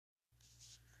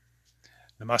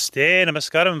Namaste,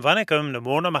 Namaskaram, Vanakkam,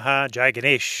 Namo Namaha, Jai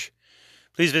Ganesh.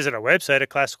 Please visit our website at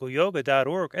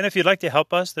classicalyoga.org. And if you'd like to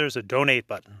help us, there's a donate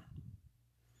button.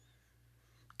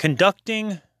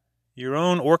 Conducting your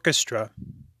own orchestra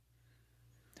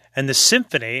and the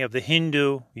symphony of the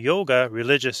Hindu yoga,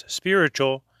 religious,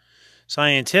 spiritual,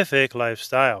 scientific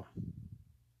lifestyle.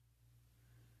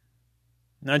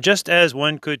 Now, just as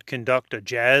one could conduct a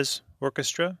jazz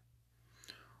orchestra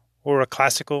or a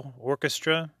classical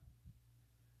orchestra,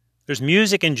 there's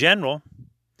music in general,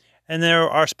 and there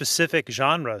are specific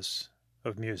genres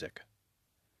of music.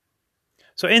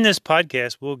 So in this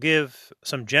podcast, we'll give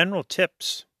some general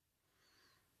tips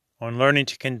on learning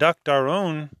to conduct our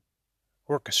own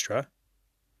orchestra,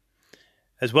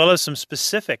 as well as some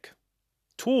specific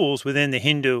tools within the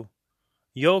Hindu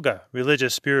yoga,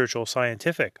 religious, spiritual,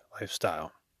 scientific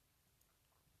lifestyle.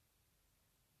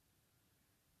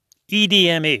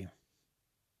 EDME,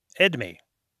 EDME,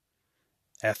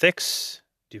 ethics,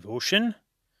 devotion,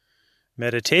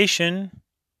 meditation,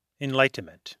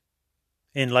 enlightenment.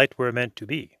 Enlight we're meant to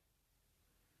be.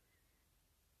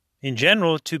 In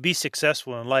general, to be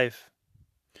successful in life,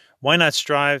 why not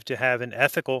strive to have an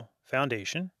ethical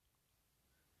foundation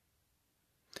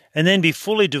and then be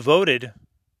fully devoted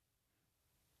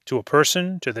to a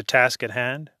person, to the task at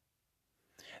hand,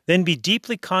 then be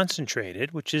deeply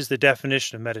concentrated, which is the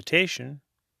definition of meditation.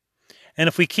 And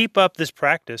if we keep up this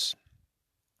practice,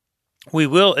 we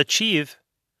will achieve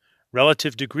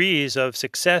relative degrees of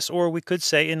success, or we could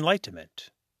say enlightenment.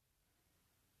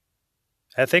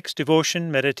 Ethics,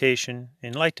 devotion, meditation,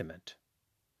 enlightenment.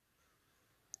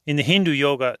 In the Hindu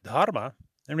yoga dharma,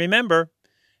 and remember,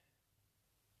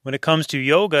 when it comes to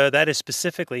yoga, that is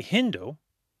specifically Hindu.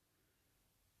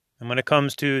 And when it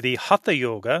comes to the hatha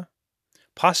yoga,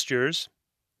 postures,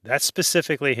 that's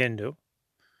specifically Hindu,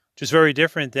 which is very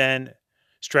different than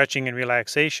stretching and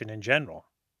relaxation in general.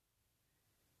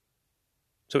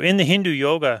 So in the Hindu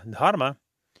yoga dharma,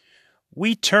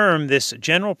 we term this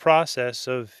general process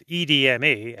of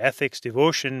EDME, ethics,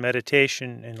 devotion,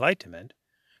 meditation, enlightenment,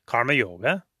 karma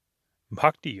yoga,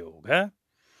 bhakti yoga,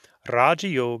 raja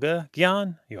yoga,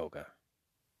 jnana yoga.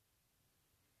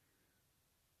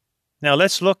 Now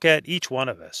let's look at each one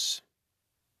of us.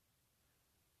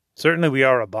 Certainly we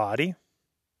are a body,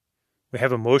 we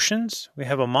have emotions, we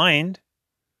have a mind,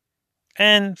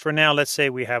 and for now let's say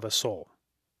we have a soul.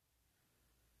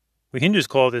 We Hindus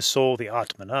call this soul the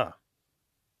Atmana.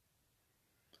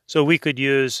 So we could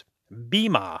use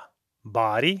Bhima,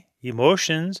 body,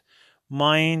 emotions,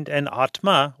 mind, and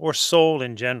Atma, or soul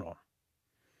in general.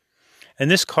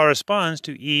 And this corresponds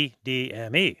to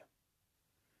EDME,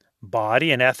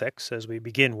 body and ethics as we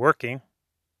begin working,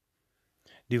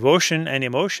 devotion and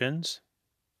emotions,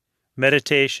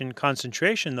 meditation,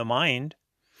 concentration, the mind,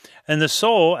 and the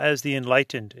soul as the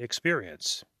enlightened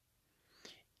experience.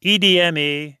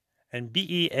 EDME and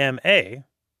BEMA,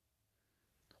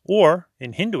 or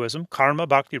in Hinduism, karma,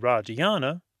 bhakti, raja,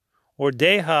 jnana, or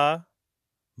deha,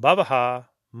 bhavaha,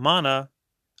 mana,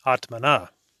 atmana.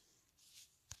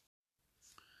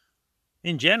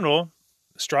 In general,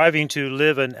 striving to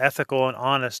live an ethical and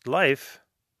honest life,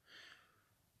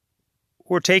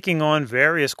 we're taking on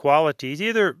various qualities,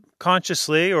 either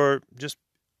consciously or just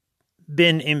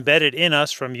been embedded in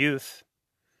us from youth.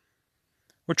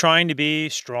 We're trying to be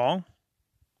strong,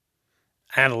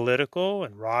 analytical,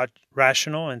 and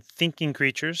rational and thinking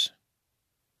creatures,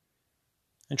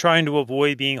 and trying to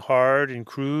avoid being hard and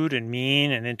crude and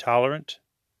mean and intolerant.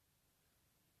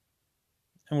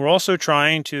 And we're also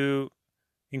trying to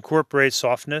incorporate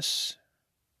softness,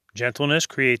 gentleness,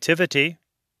 creativity,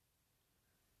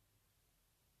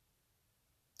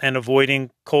 and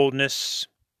avoiding coldness,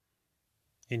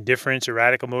 indifference,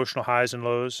 erratic emotional highs and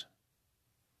lows.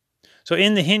 So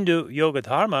in the Hindu yoga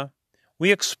dharma,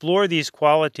 we explore these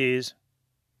qualities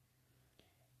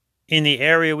in the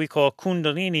area we call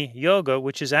Kundalini Yoga,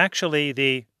 which is actually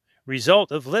the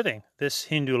result of living this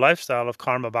Hindu lifestyle of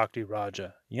karma, bhakti,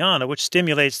 raja, jnana, which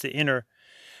stimulates the inner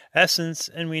essence.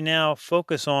 And we now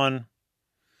focus on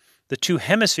the two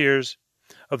hemispheres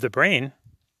of the brain,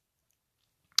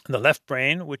 the left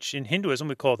brain, which in Hinduism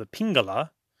we call the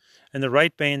Pingala, and the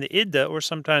right brain, the Ida, or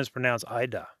sometimes pronounced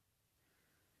Ida.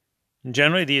 And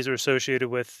generally, these are associated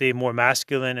with the more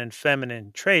masculine and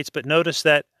feminine traits, but notice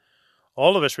that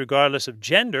all of us, regardless of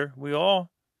gender, we all,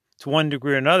 to one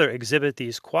degree or another, exhibit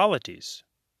these qualities.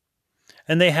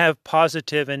 And they have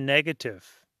positive and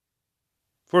negative.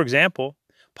 For example,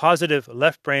 positive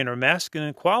left brain or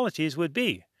masculine qualities would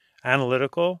be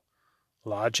analytical,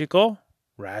 logical,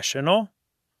 rational,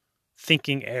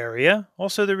 thinking area,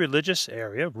 also the religious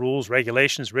area, rules,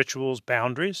 regulations, rituals,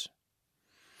 boundaries.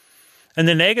 And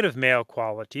the negative male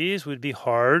qualities would be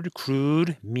hard,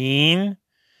 crude, mean,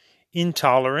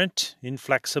 intolerant,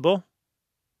 inflexible.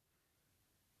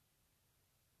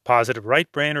 Positive right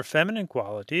brain or feminine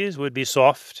qualities would be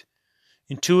soft,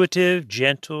 intuitive,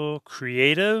 gentle,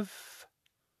 creative,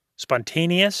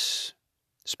 spontaneous,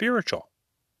 spiritual.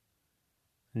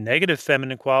 Negative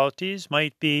feminine qualities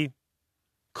might be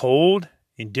cold,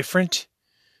 indifferent,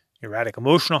 erratic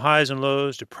emotional highs and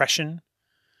lows, depression,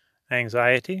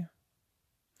 anxiety.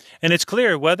 And it's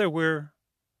clear whether we're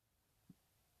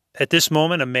at this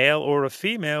moment a male or a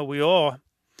female, we all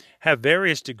have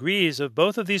various degrees of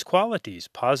both of these qualities,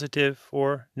 positive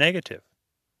or negative.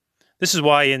 This is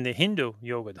why in the Hindu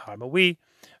Yoga Dharma, we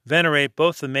venerate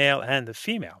both the male and the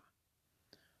female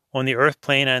on the earth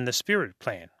plane and the spirit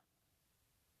plane.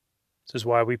 This is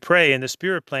why we pray in the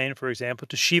spirit plane, for example,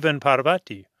 to Shiva and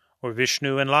Parvati, or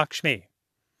Vishnu and Lakshmi,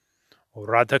 or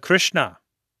Radha Krishna,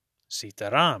 Sita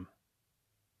Ram.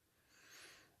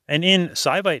 And in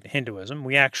Saivite Hinduism,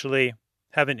 we actually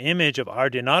have an image of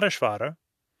Ardhanarishvara,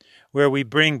 where we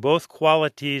bring both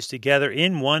qualities together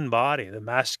in one body, the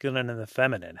masculine and the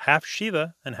feminine, half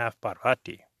Shiva and half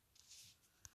Parvati.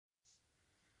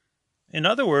 In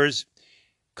other words,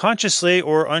 consciously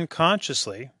or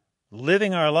unconsciously,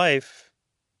 living our life,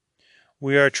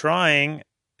 we are trying,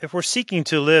 if we're seeking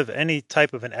to live any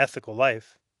type of an ethical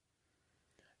life,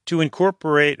 to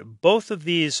incorporate both of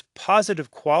these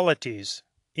positive qualities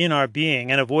in our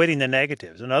being and avoiding the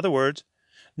negatives. In other words,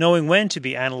 knowing when to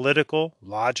be analytical,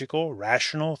 logical,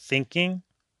 rational, thinking,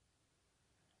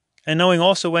 and knowing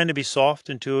also when to be soft,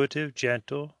 intuitive,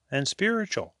 gentle, and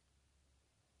spiritual.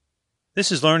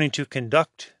 This is learning to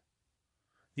conduct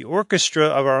the orchestra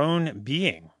of our own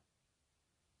being.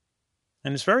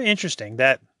 And it's very interesting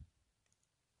that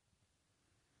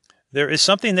there is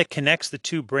something that connects the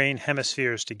two brain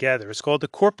hemispheres together. It's called the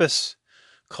corpus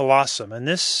callosum, and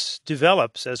this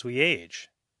develops as we age.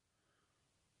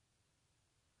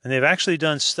 And they've actually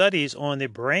done studies on the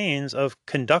brains of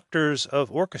conductors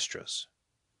of orchestras.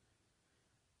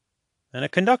 And a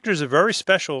conductor is a very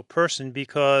special person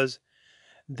because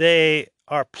they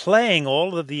are playing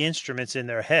all of the instruments in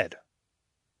their head.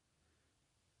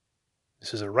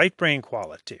 This is a right brain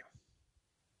quality.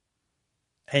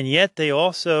 And yet they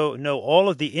also know all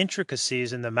of the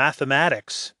intricacies in the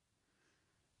mathematics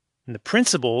and the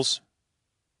principles,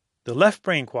 the left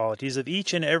brain qualities of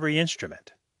each and every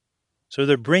instrument. So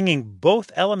they're bringing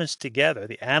both elements together,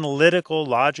 the analytical,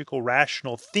 logical,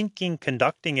 rational, thinking,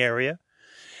 conducting area,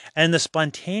 and the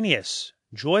spontaneous,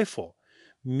 joyful,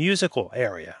 musical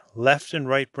area, left and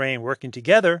right brain working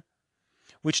together,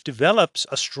 which develops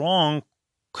a strong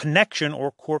connection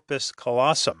or corpus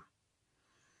callosum.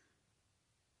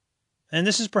 And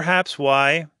this is perhaps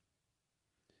why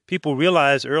people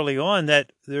realized early on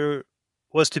that there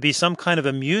was to be some kind of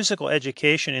a musical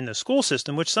education in the school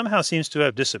system, which somehow seems to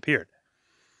have disappeared.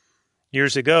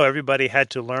 Years ago, everybody had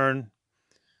to learn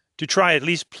to try at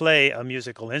least play a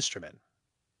musical instrument.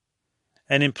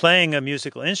 And in playing a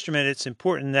musical instrument, it's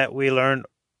important that we learn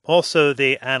also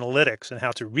the analytics and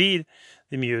how to read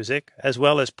the music as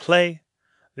well as play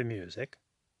the music.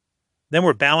 Then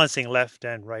we're balancing left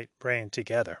and right brain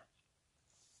together.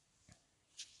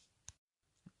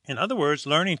 In other words,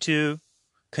 learning to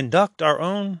conduct our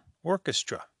own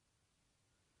orchestra.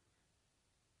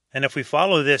 And if we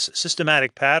follow this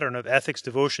systematic pattern of ethics,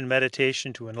 devotion,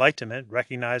 meditation to enlightenment,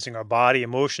 recognizing our body,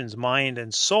 emotions, mind,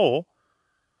 and soul,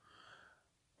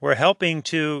 we're helping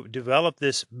to develop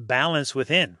this balance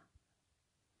within.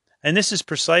 And this is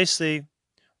precisely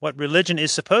what religion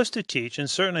is supposed to teach, and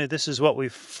certainly this is what we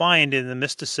find in the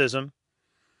mysticism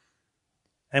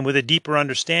and with a deeper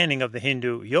understanding of the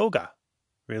Hindu yoga,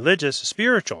 religious,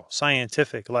 spiritual,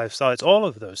 scientific lifestyle. It's all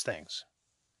of those things.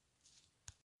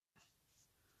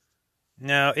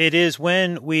 Now, it is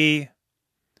when we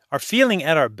are feeling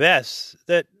at our best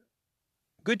that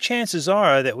good chances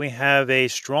are that we have a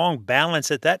strong balance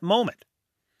at that moment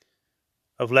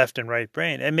of left and right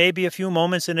brain. It may be a few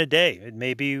moments in a day. It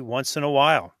may be once in a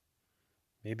while.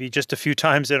 Maybe just a few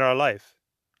times in our life.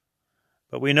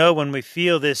 But we know when we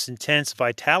feel this intense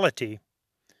vitality,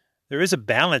 there is a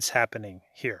balance happening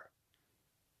here.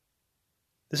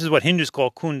 This is what Hindus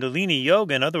call Kundalini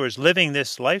Yoga. In other words, living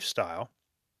this lifestyle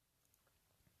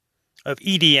of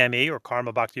EDME, or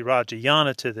Karma Bhakti Raja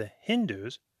Jnana to the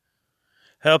Hindus,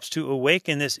 helps to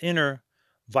awaken this inner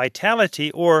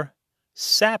vitality, or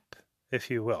sap, if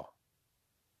you will.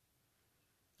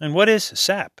 And what is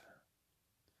sap?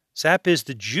 Sap is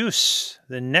the juice,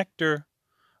 the nectar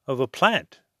of a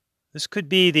plant. This could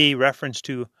be the reference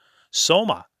to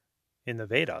soma in the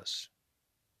Vedas.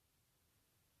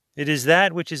 It is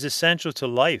that which is essential to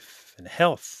life and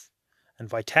health and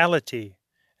vitality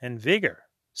and vigor,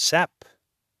 sap.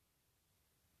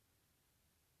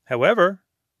 However,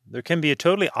 there can be a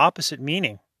totally opposite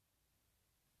meaning.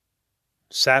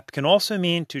 Sap can also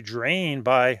mean to drain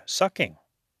by sucking.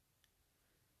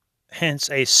 Hence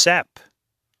a sap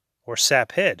or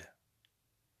sap head,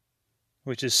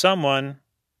 which is someone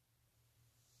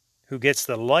who gets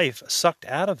the life sucked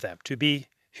out of them, to be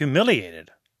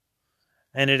humiliated.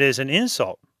 And it is an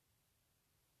insult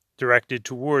directed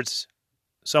towards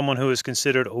someone who is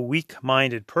considered a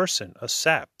weak-minded person, a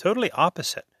sap. Totally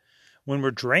opposite. When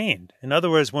we're drained, in other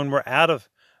words, when we're out of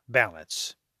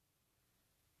balance,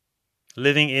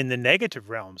 living in the negative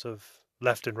realms of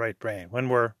left and right brain, when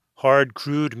we're hard,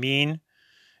 crude, mean,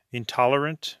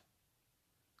 intolerant,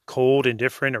 cold,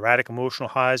 indifferent, erratic emotional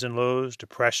highs and lows,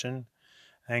 depression,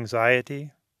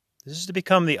 anxiety. This is to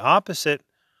become the opposite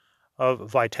of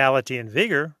vitality and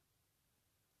vigor,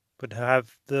 but to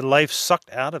have the life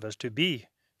sucked out of us, to be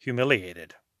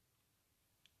humiliated.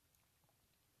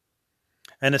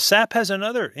 And a sap has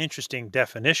another interesting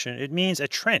definition. It means a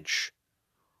trench,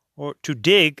 or to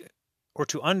dig, or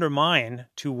to undermine,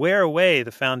 to wear away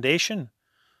the foundation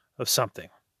of something.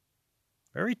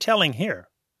 Very telling here.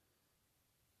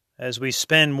 As we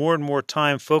spend more and more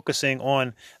time focusing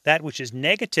on that which is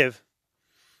negative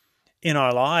in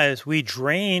our lives, we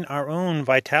drain our own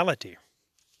vitality.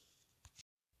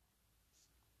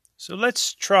 So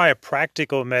let's try a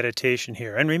practical meditation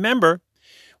here. And remember,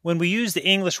 when we use the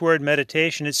English word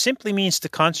meditation, it simply means to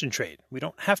concentrate. We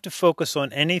don't have to focus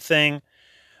on anything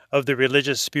of the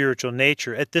religious spiritual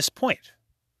nature at this point.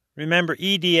 Remember,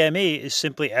 EDME is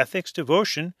simply ethics,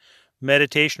 devotion,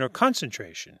 meditation, or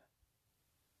concentration.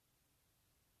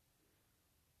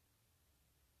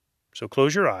 So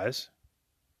close your eyes.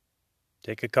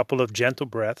 Take a couple of gentle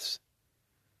breaths.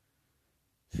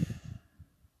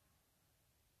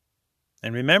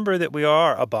 And remember that we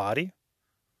are a body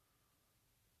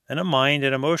and a mind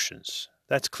and emotions.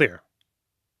 That's clear.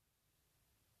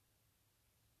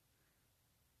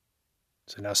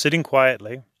 So now sitting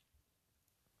quietly,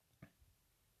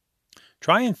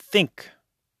 try and think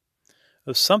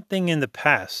of something in the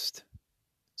past,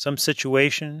 some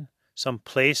situation, some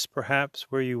place perhaps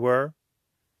where you were,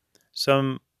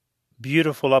 some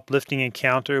beautiful uplifting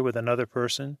encounter with another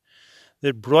person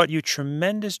that brought you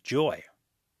tremendous joy.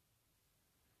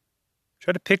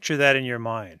 Try to picture that in your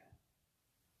mind.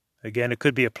 Again, it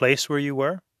could be a place where you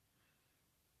were,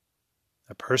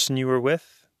 a person you were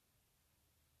with.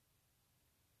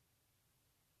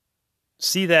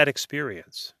 See that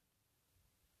experience.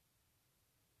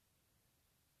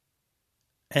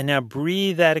 And now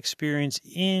breathe that experience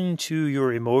into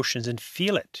your emotions and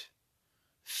feel it.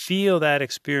 Feel that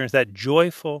experience, that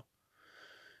joyful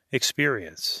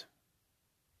experience.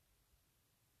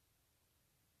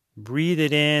 Breathe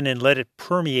it in and let it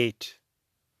permeate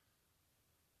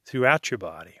throughout your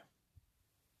body.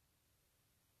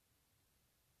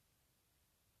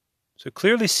 So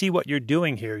clearly see what you're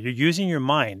doing here. You're using your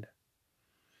mind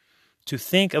to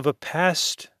think of a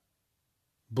past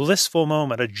blissful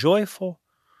moment, a joyful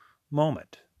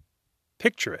moment.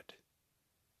 Picture it.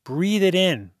 Breathe it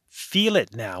in. Feel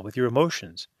it now with your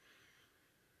emotions.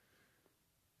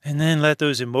 And then let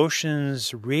those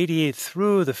emotions radiate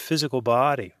through the physical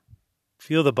body.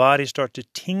 Feel the body start to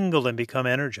tingle and become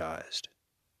energized.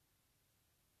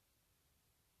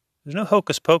 There's no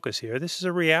hocus pocus here. This is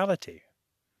a reality.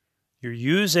 You're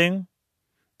using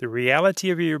the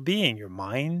reality of your being, your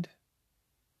mind,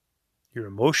 your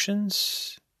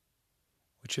emotions,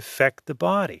 which affect the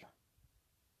body.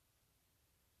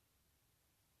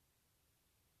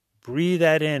 Breathe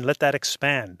that in. Let that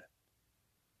expand.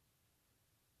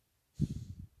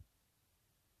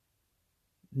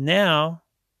 Now,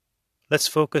 let's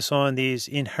focus on these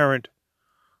inherent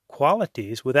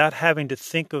qualities without having to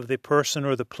think of the person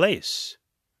or the place.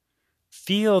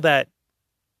 Feel that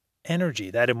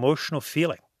energy, that emotional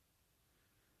feeling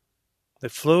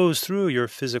that flows through your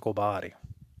physical body.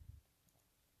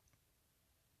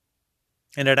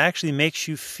 And it actually makes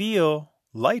you feel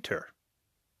lighter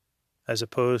as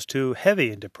opposed to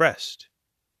heavy and depressed.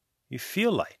 You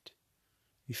feel light.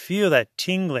 You feel that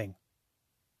tingling.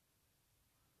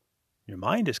 Your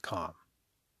mind is calm.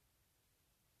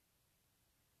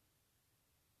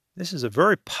 This is a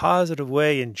very positive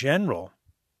way in general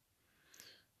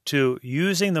to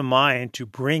using the mind to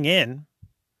bring in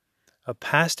a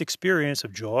past experience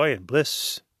of joy and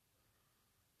bliss.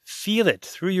 Feel it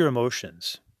through your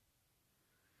emotions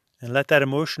and let that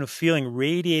emotional feeling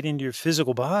radiate into your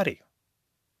physical body,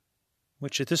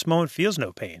 which at this moment feels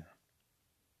no pain.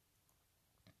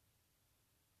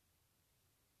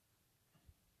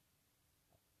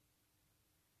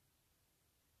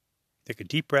 Take a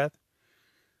deep breath.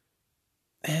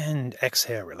 And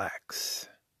exhale, relax.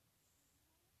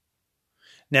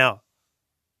 Now,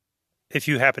 if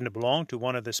you happen to belong to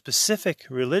one of the specific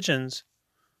religions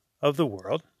of the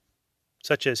world,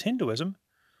 such as Hinduism,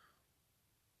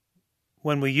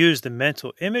 when we use the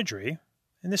mental imagery,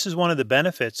 and this is one of the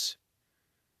benefits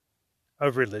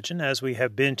of religion, as we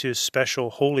have been to special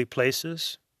holy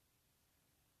places,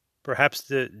 perhaps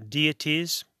the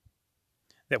deities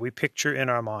that we picture in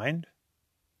our mind,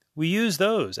 we use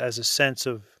those as a sense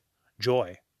of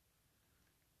joy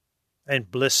and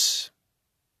bliss.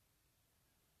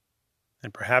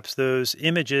 And perhaps those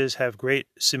images have great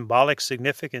symbolic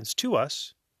significance to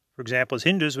us. For example, as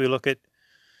Hindus, we look at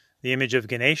the image of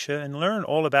Ganesha and learn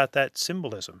all about that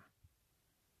symbolism.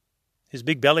 His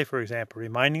big belly, for example,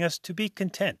 reminding us to be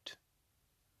content.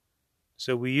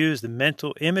 So we use the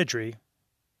mental imagery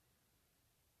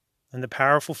and the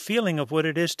powerful feeling of what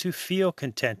it is to feel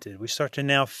contented. We start to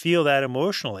now feel that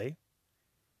emotionally.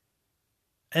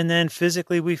 And then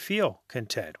physically we feel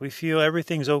content. We feel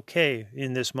everything's okay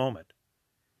in this moment.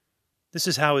 This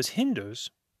is how, as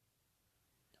Hindus,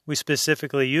 we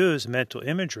specifically use mental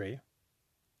imagery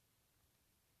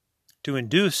to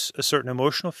induce a certain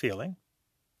emotional feeling,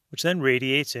 which then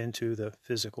radiates into the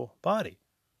physical body.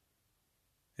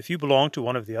 If you belong to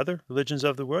one of the other religions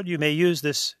of the world, you may use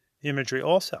this imagery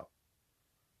also.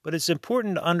 But it's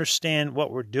important to understand what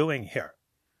we're doing here.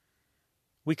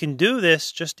 We can do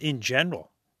this just in general.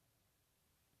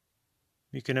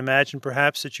 You can imagine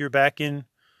perhaps that you're back in,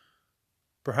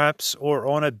 or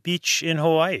on a beach in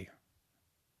Hawaii,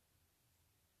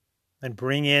 and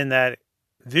bring in that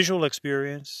visual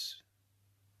experience.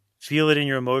 Feel it in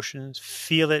your emotions.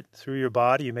 Feel it through your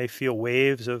body. You may feel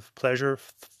waves of pleasure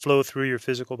flow through your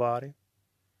physical body.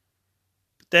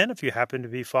 But then, if you happen to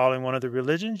be following one of the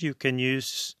religions, you can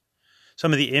use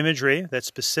some of the imagery that's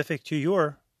specific to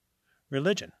your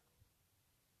religion.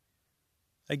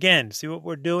 Again, see what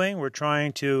we're doing? We're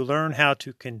trying to learn how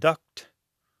to conduct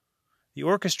the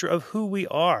orchestra of who we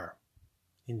are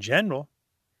in general,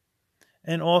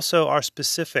 and also our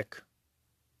specific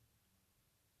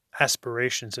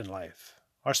aspirations in life,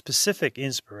 our specific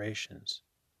inspirations,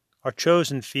 our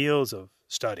chosen fields of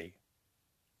study,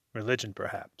 religion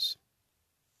perhaps.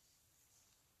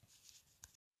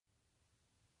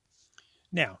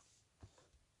 Now,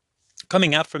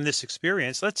 coming out from this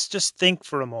experience, let's just think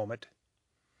for a moment.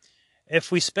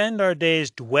 If we spend our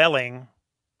days dwelling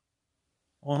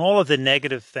on all of the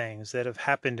negative things that have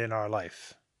happened in our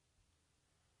life,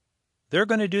 they're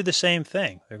going to do the same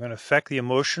thing. They're going to affect the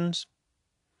emotions.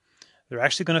 They're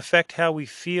actually going to affect how we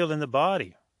feel in the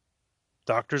body.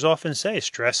 Doctors often say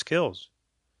stress kills.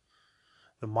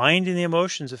 The mind and the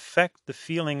emotions affect the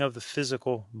feeling of the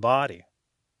physical body.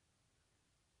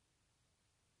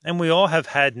 And we all have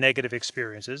had negative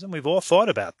experiences, and we've all thought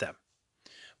about them.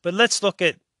 But let's look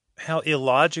at how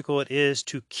illogical it is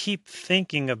to keep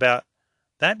thinking about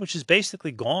that which is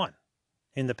basically gone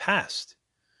in the past.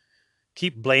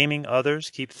 Keep blaming others,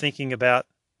 keep thinking about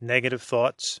negative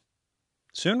thoughts.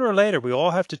 Sooner or later, we all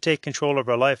have to take control of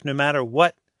our life, no matter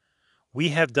what we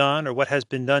have done or what has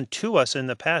been done to us in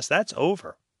the past. That's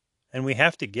over, and we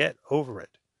have to get over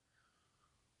it.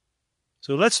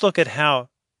 So let's look at how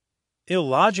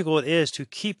illogical it is to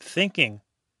keep thinking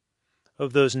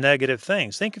of those negative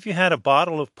things. Think if you had a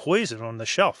bottle of poison on the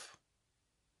shelf.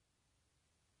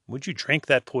 Would you drink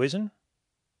that poison?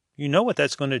 You know what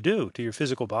that's going to do to your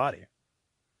physical body.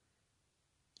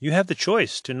 You have the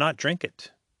choice to not drink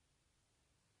it.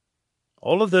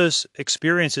 All of those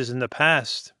experiences in the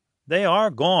past, they are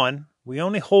gone. We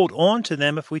only hold on to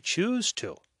them if we choose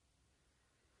to.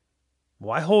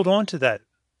 Why hold on to that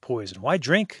poison? Why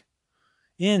drink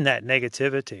in that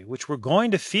negativity, which we're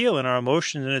going to feel in our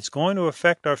emotions, and it's going to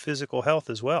affect our physical health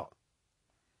as well?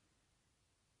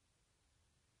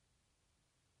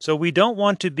 So we don't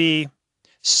want to be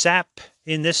SAP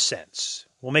in this sense.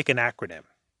 We'll make an acronym.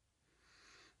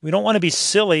 We don't want to be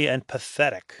silly and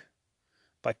pathetic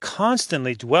by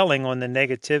constantly dwelling on the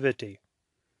negativity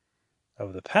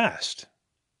of the past.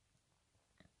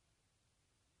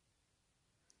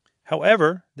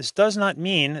 However, this does not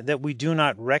mean that we do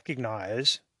not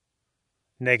recognize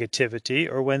negativity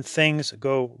or when things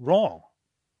go wrong.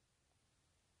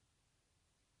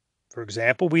 For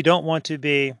example, we don't want to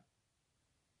be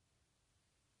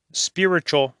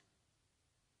spiritual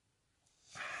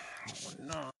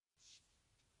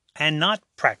and not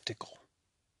practical.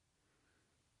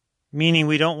 Meaning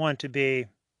we don't want to be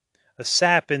a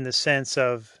sap in the sense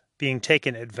of being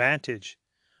taken advantage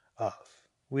of.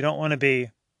 We don't want to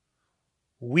be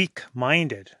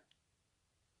weak-minded.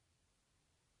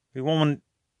 We want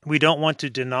We don't want to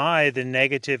deny the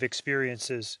negative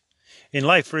experiences in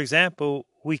life. For example,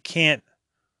 we can't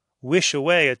wish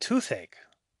away a toothache.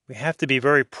 We have to be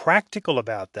very practical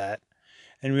about that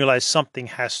and realize something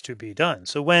has to be done.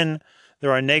 So when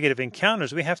there are negative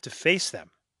encounters, we have to face them.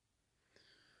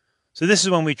 So this is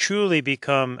when we truly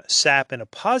become sap in a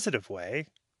positive way,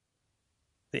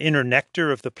 the inner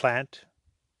nectar of the plant,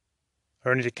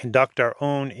 learning to conduct our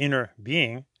own inner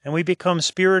being, and we become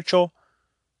spiritual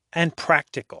and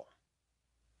practical.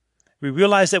 We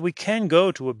realize that we can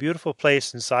go to a beautiful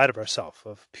place inside of ourselves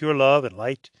of pure love and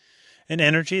light and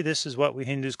energy. This is what we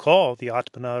Hindus call the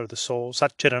Atmana, or the soul,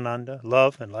 Satchitananda,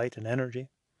 love and light and energy.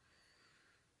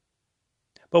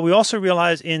 But we also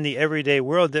realize in the everyday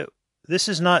world that this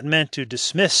is not meant to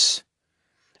dismiss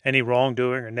any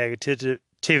wrongdoing or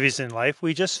negativities in life.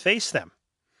 We just face them.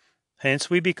 Hence,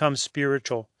 we become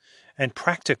spiritual and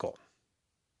practical,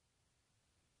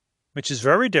 which is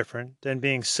very different than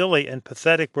being silly and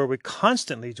pathetic, where we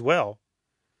constantly dwell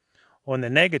on the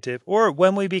negative, or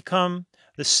when we become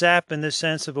the sap in the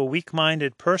sense of a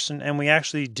weak-minded person and we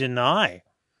actually deny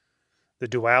the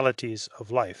dualities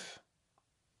of life.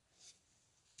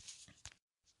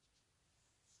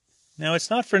 Now, it's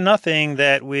not for nothing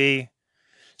that we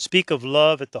speak of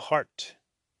love at the heart.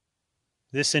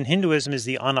 This in Hinduism is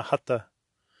the Anahata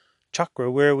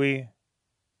chakra, where we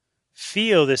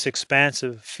feel this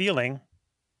expansive feeling,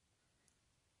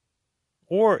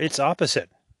 or its opposite,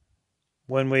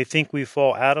 when we think we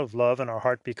fall out of love and our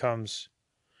heart becomes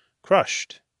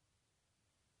crushed.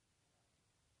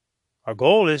 Our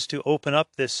goal is to open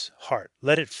up this heart,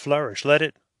 let it flourish, let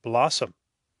it blossom.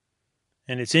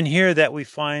 And it's in here that we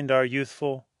find our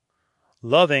youthful,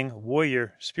 loving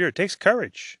warrior spirit. It takes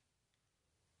courage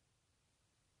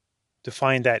to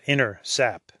find that inner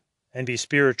sap and be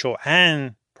spiritual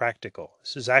and practical.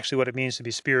 This is actually what it means to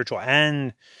be spiritual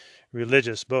and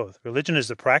religious both. Religion is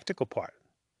the practical part,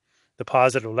 the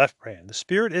positive left brain. The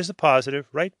spirit is the positive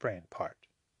right brain part.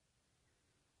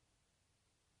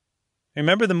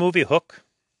 Remember the movie Hook?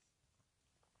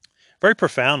 Very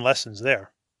profound lessons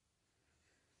there.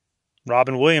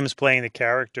 Robin Williams playing the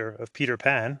character of Peter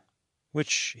Pan,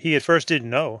 which he at first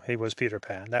didn't know he was Peter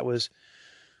Pan. That was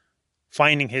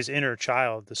finding his inner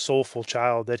child, the soulful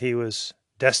child that he was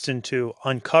destined to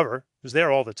uncover. It was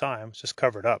there all the time, it was just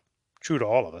covered up, true to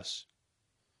all of us.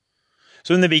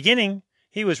 So in the beginning,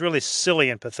 he was really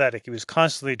silly and pathetic. He was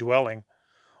constantly dwelling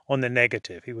on the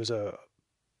negative. He was a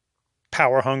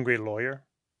power-hungry lawyer.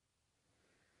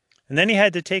 And then he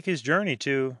had to take his journey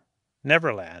to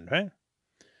Neverland, right?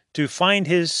 To find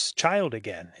his child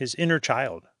again, his inner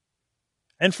child.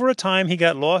 And for a time, he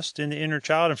got lost in the inner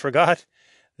child and forgot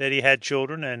that he had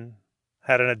children and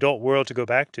had an adult world to go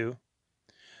back to.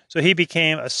 So he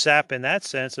became a sap in that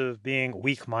sense of being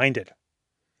weak-minded,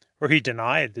 where he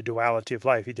denied the duality of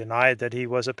life. He denied that he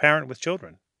was a parent with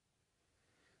children.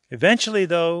 Eventually,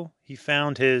 though, he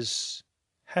found his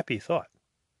happy thought.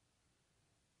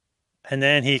 And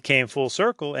then he came full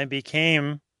circle and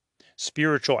became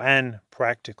spiritual and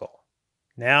practical.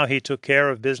 Now he took care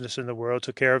of business in the world,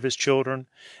 took care of his children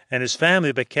and his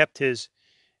family, but kept his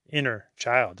inner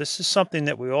child. This is something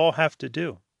that we all have to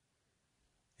do.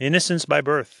 Innocence by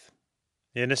birth,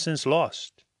 innocence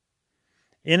lost.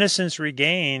 Innocence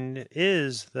regained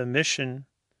is the mission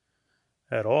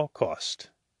at all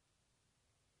cost.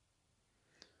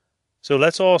 So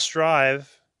let's all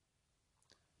strive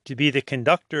to be the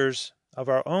conductors of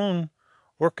our own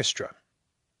orchestra.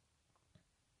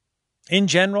 In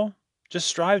general, just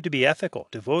strive to be ethical,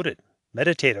 devoted,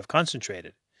 meditative,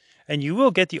 concentrated, and you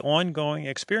will get the ongoing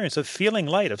experience of feeling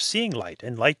light, of seeing light,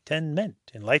 and light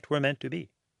we're meant to be.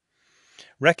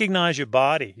 Recognize your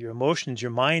body, your emotions,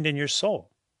 your mind, and your soul.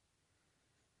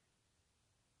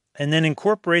 And then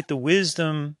incorporate the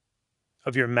wisdom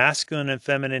of your masculine and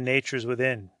feminine natures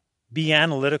within. Be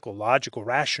analytical, logical,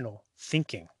 rational,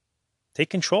 thinking. Take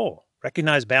control.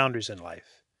 Recognize boundaries in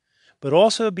life. But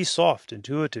also be soft,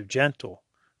 intuitive, gentle,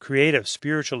 creative,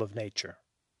 spiritual of nature.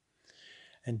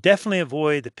 And definitely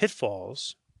avoid the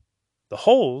pitfalls, the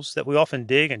holes that we often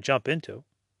dig and jump into,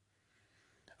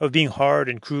 of being hard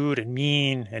and crude and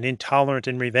mean and intolerant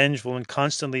and revengeful and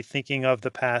constantly thinking of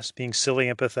the past, being silly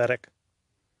and pathetic,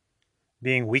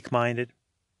 being weak-minded.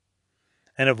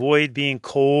 And avoid being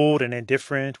cold and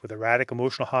indifferent with erratic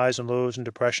emotional highs and lows and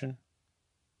depression.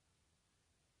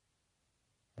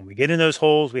 When we get in those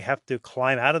holes, we have to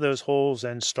climb out of those holes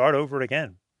and start over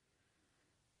again.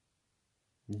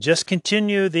 Just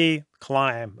continue the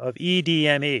climb of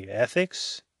EDME,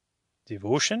 ethics,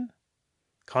 devotion,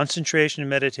 concentration, and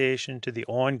meditation to the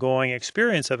ongoing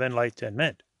experience of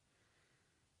enlightenment.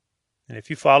 And if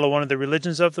you follow one of the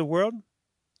religions of the world,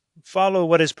 follow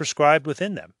what is prescribed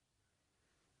within them.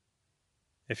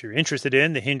 If you're interested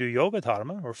in the Hindu Yoga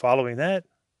Dharma or following that,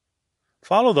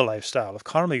 follow the lifestyle of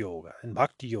Karma Yoga and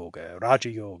Bhakti Yoga, Raja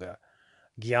Yoga,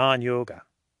 Gyan Yoga.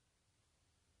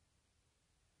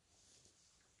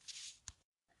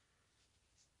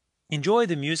 Enjoy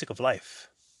the music of life.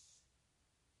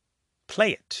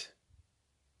 Play it.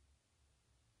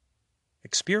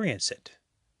 Experience it.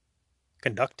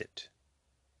 Conduct it.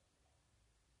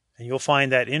 And you'll find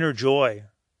that inner joy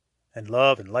and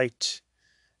love and light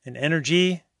and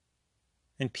energy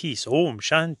and peace. Om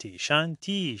Shanti,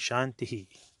 Shanti, Shanti.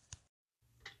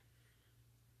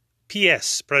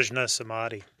 P.S. Prajna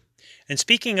Samadhi. And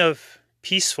speaking of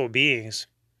peaceful beings,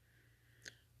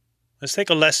 let's take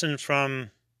a lesson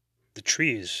from the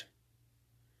trees.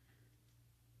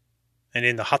 And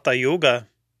in the Hatha Yoga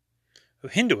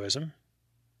of Hinduism,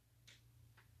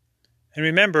 and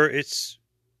remember, it's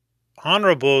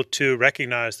honorable to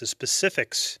recognize the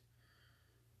specifics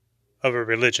of a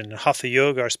religion. And Hatha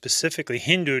Yoga are specifically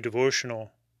Hindu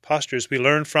devotional postures we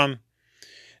learn from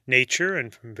nature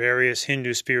and from various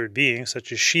Hindu spirit beings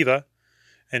such as Shiva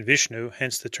and Vishnu,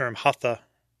 hence the term Hatha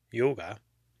Yoga.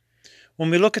 When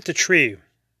we look at the tree,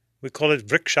 we call it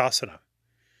Vrikshasana.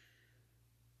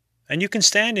 And you can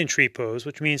stand in tree pose,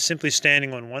 which means simply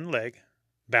standing on one leg,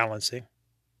 balancing.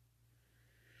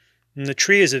 And the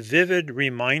tree is a vivid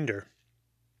reminder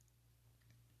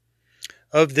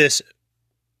of this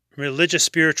religious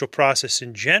spiritual process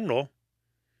in general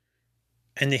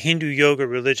and the Hindu yoga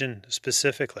religion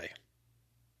specifically.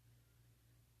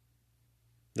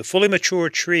 The fully mature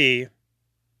tree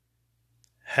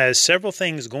has several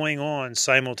things going on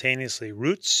simultaneously: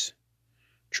 roots,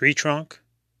 tree trunk,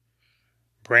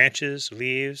 branches,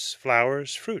 leaves,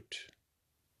 flowers, fruit.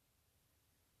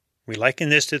 We liken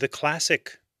this to the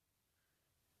classic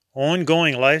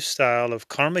ongoing lifestyle of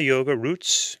karma yoga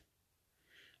roots,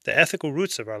 the ethical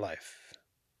roots of our life.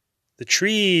 The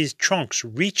tree's trunks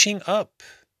reaching up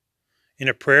in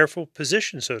a prayerful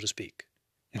position, so to speak,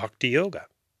 bhakti yoga.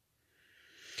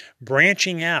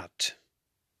 Branching out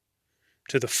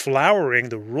to the flowering,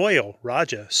 the royal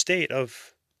Raja state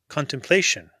of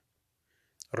contemplation,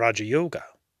 Raja Yoga,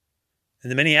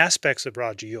 and the many aspects of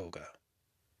Raja Yoga.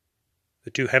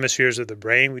 The two hemispheres of the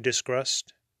brain we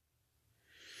discussed,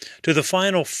 to the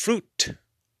final fruit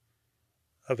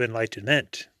of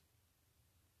enlightenment.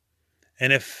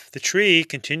 And if the tree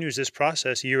continues this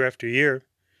process year after year,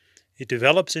 it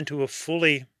develops into a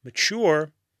fully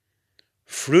mature,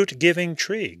 fruit-giving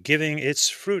tree, giving its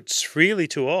fruits freely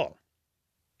to all.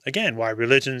 Again, why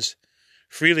religions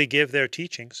freely give their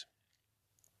teachings.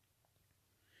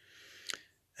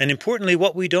 And importantly,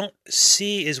 what we don't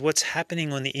see is what's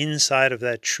happening on the inside of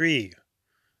that tree.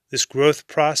 This growth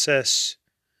process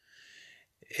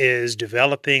is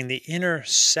developing the inner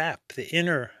sap, the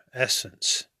inner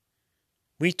essence.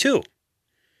 We too,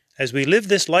 as we live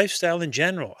this lifestyle in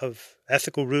general of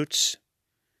ethical roots,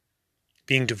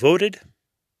 being devoted,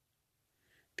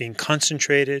 being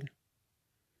concentrated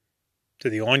to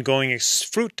the ongoing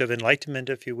fruit of enlightenment,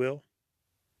 if you will,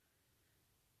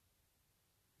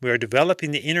 we are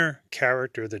developing the inner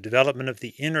character, the development of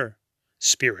the inner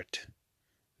spirit,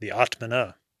 the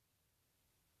Atmana.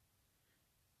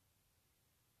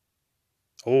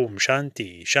 Om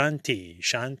Shanti, Shanti,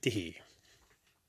 Shanti.